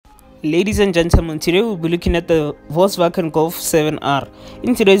Ladies and gentlemen, today we'll be looking at the Volkswagen Golf 7R.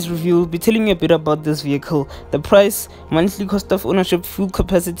 In today's review, we'll be telling you a bit about this vehicle, the price, monthly cost of ownership, fuel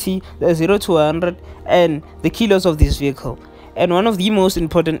capacity, the 0 to 100, and the kilos of this vehicle. And one of the most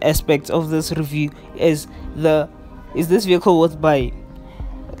important aspects of this review is this vehicle worth buying?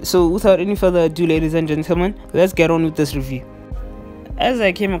 So without any further ado, ladies and gentlemen, let's get on with this review. As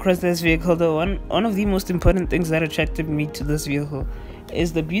I came across this vehicle, one of the most important things that attracted me to this vehicle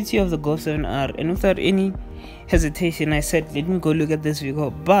is the beauty of the Golf 7R, and without any hesitation I said let me go look at this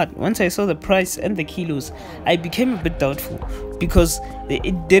vehicle. But once I saw the price and the kilos, I became a bit doubtful because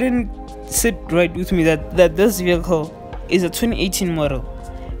it didn't sit right with me that this vehicle is a 2018 model,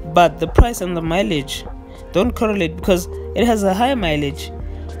 but the price and the mileage don't correlate because it has a higher mileage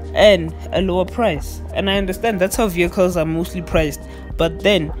and a lower price. And I understand that's how vehicles are mostly priced, but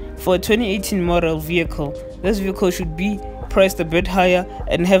then for a 2018 model vehicle, this vehicle should be priced a bit higher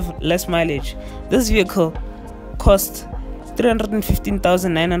and have less mileage. This vehicle costs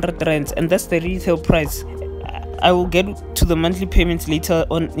 315,900 rands, and that's the retail price. I will get to the monthly payments later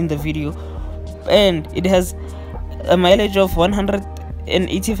on in the video. And it has a mileage of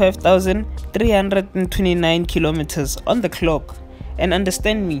 185,329 kilometers on the clock. And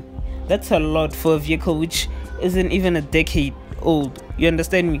understand me, that's a lot for a vehicle which isn't even a decade old. You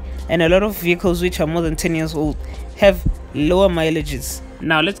understand me? And a lot of vehicles which are more than 10 years old have lower mileages.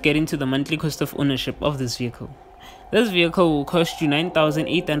 Now let's get into the monthly cost of ownership of this vehicle. This vehicle will cost you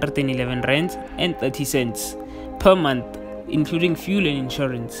 9,811 rands and 30 cents per month, including fuel and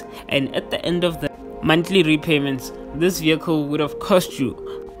insurance. And at the end of the monthly repayments, this vehicle would have cost you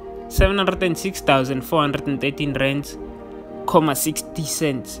 706,413 rands, 60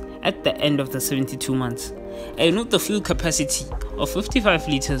 cents at the end of the 72 months. And with the fuel capacity of 55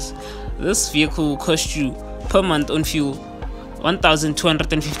 liters, this vehicle will cost you per month on fuel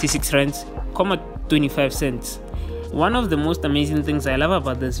 1,256 rands, 25 cents. One of the most amazing things I love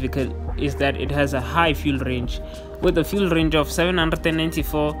about this vehicle is that it has a high fuel range, with a fuel range of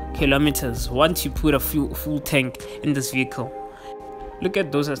 794 kilometers once you put a full tank in this vehicle. Look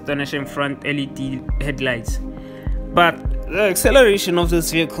at those astonishing front LED headlights. But the acceleration of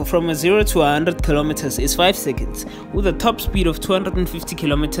this vehicle from a 0 to 100 kilometers is 5 seconds, with a top speed of 250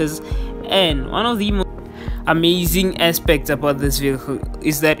 kilometers. And one of the most amazing aspects about this vehicle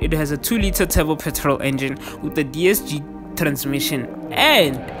is that it has a 2-liter turbo petrol engine with a DSG transmission,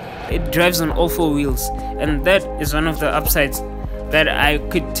 and it drives on all 4 wheels. And that is one of the upsides that I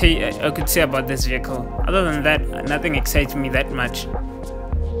could say about this vehicle. Other than that, nothing excites me that much.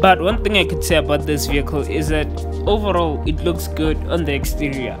 But one thing I could say about this vehicle is that overall it looks good on the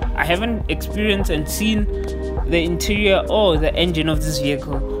exterior. I haven't experienced and seen the interior or the engine of this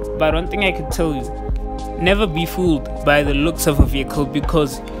vehicle, but one thing I could tell you, never be fooled by the looks of a vehicle,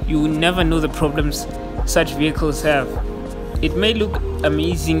 because you will never know the problems such vehicles have. It may look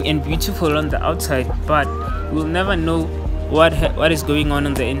amazing and beautiful on the outside, but we'll never know what is going on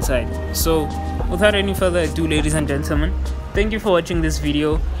the inside. So without any further ado, ladies and gentlemen, thank you for watching this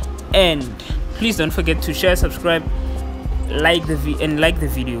video, and please don't forget to share, subscribe, like the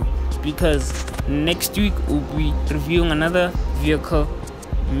video, because next week we'll be reviewing another vehicle,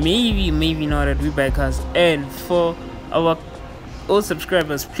 maybe not at WeBuyCars. And for our old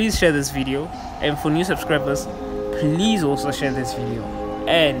subscribers, please share this video, and for new subscribers, please also share this video,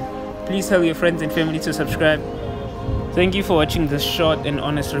 and please tell your friends and family to subscribe. Thank you for watching this short and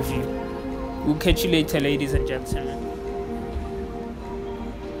honest review. We'll catch you later, ladies and gentlemen.